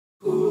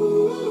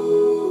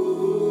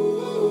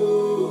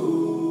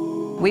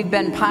We've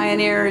been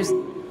pioneers,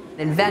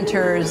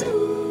 inventors,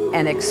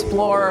 and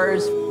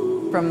explorers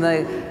from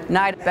the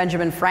night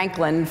Benjamin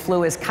Franklin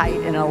flew his kite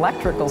in an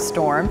electrical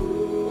storm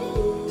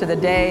to the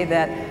day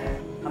that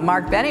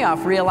Marc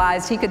Benioff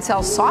realized he could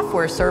sell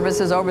software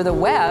services over the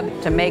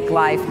web to make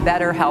life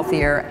better,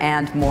 healthier,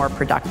 and more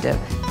productive.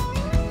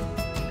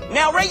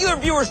 Now, regular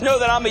viewers know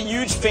that I'm a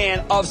huge fan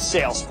of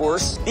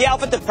Salesforce, the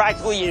outfit that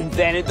practically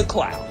invented the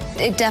cloud.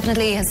 It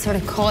definitely has sort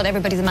of caught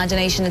everybody's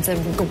imagination. It's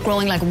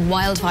growing like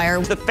wildfire.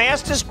 It's the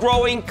fastest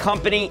growing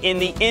company in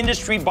the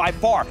industry by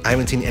far. I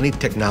haven't seen any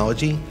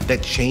technology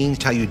that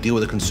changed how you deal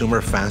with a consumer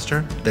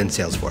faster than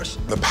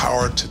Salesforce. The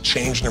power to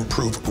change and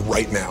improve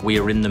right now. We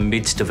are in the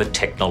midst of a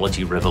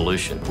technology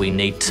revolution. We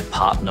need to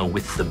partner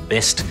with the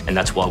best, and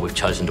that's why we've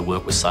chosen to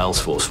work with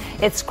Salesforce.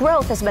 Its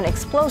growth has been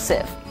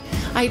explosive.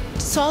 I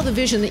saw the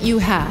vision that you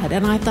had,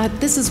 and I thought,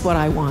 this is what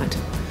I want.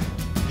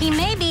 He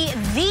may be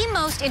the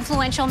most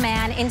influential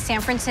man in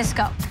San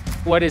Francisco.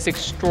 What is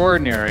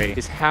extraordinary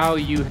is how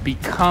you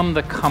become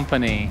the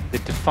company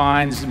that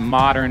defines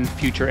modern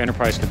future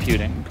enterprise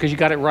computing, because you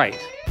got it right.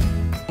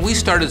 We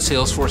started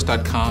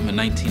Salesforce.com in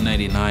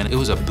 1999. It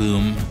was a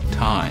boom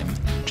time.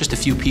 Just a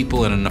few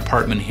people in an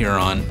apartment here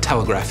on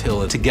Telegraph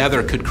Hill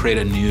together could create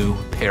a new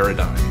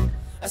paradigm.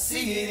 I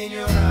see it in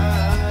your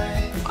eyes.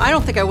 I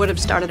don't think I would have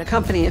started a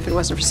company if it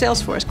wasn't for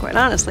Salesforce, quite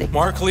honestly.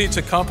 Marc leads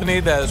a company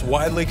that is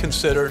widely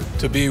considered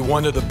to be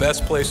one of the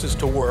best places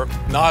to work,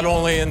 not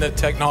only in the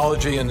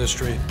technology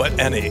industry, but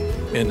any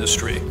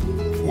industry.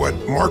 What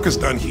Marc has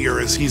done here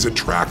is he's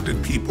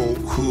attracted people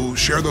who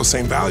share those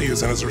same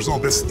values, and as a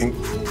result, it's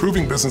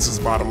improving businesses'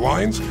 bottom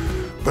lines,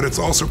 but it's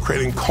also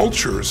creating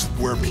cultures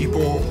where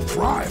people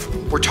thrive.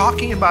 We're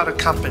talking about a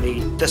company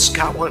that's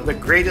got one of the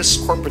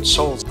greatest corporate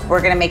souls. We're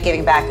going to make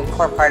giving back a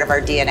core part of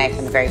our DNA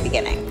from the very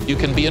beginning. You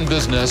can be in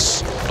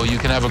business, or you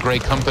can have a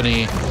great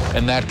company,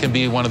 and that can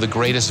be one of the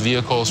greatest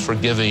vehicles for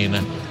giving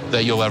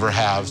that you'll ever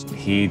have.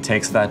 He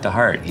takes that to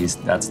heart.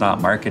 That's not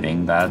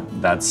marketing,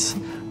 that's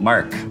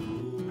Marc.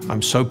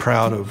 I'm so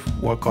proud of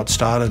what got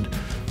started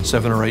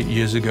 7 or 8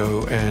 years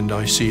ago, and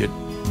I see it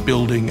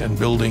building and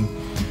building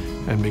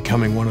and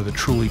becoming one of the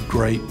truly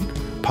great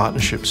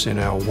partnerships in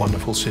our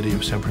wonderful city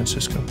of San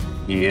Francisco.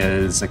 He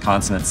is a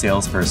consummate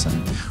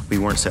salesperson. We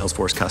weren't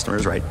Salesforce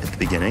customers right at the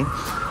beginning,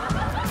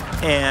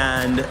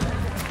 and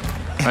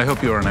I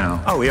hope you are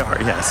now. Oh, we are,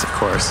 yes, of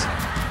course.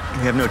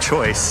 We have no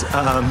choice.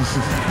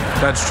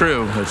 That's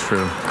true, that's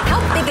true.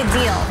 How big a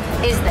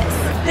deal is this?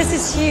 This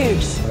is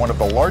huge. One of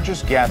the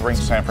largest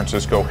gatherings San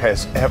Francisco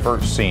has ever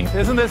seen.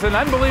 Isn't this an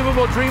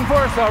unbelievable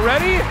Dreamforce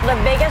already?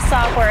 The biggest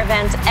software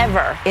event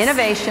ever.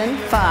 Innovation,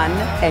 fun,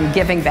 and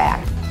giving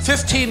back.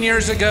 15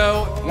 years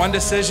ago, one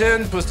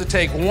decision was to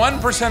take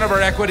 1% of our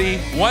equity,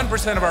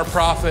 1% of our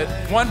profit,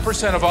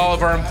 1% of all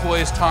of our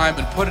employees' time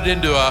and put it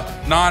into a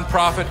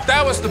nonprofit.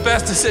 That was the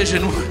best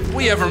decision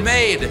we ever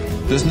made.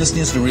 Business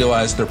needs to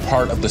realize they're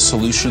part of the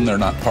solution, they're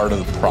not part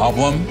of the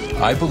problem.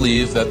 I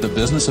believe that the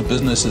business of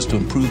business is to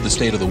improve the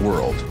state of the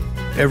world.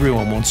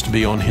 Everyone wants to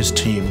be on his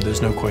team,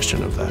 there's no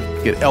question of that.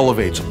 It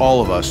elevates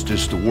all of us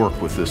just to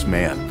work with this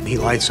man. He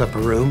lights up a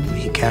room,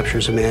 he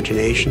captures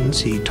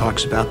imaginations, he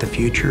talks about the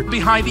future.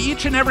 Behind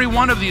each and every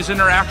one of these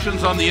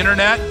interactions on the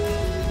internet,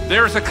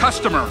 there is a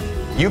customer.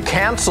 You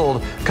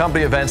canceled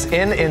company events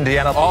in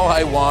Indiana. All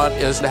I want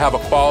is to have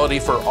equality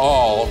for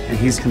all. And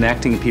he's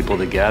connecting people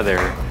together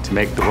to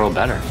make the world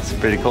better. It's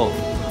pretty cool.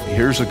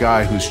 Here's a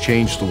guy who's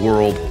changed the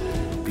world.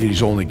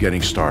 He's only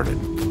getting started.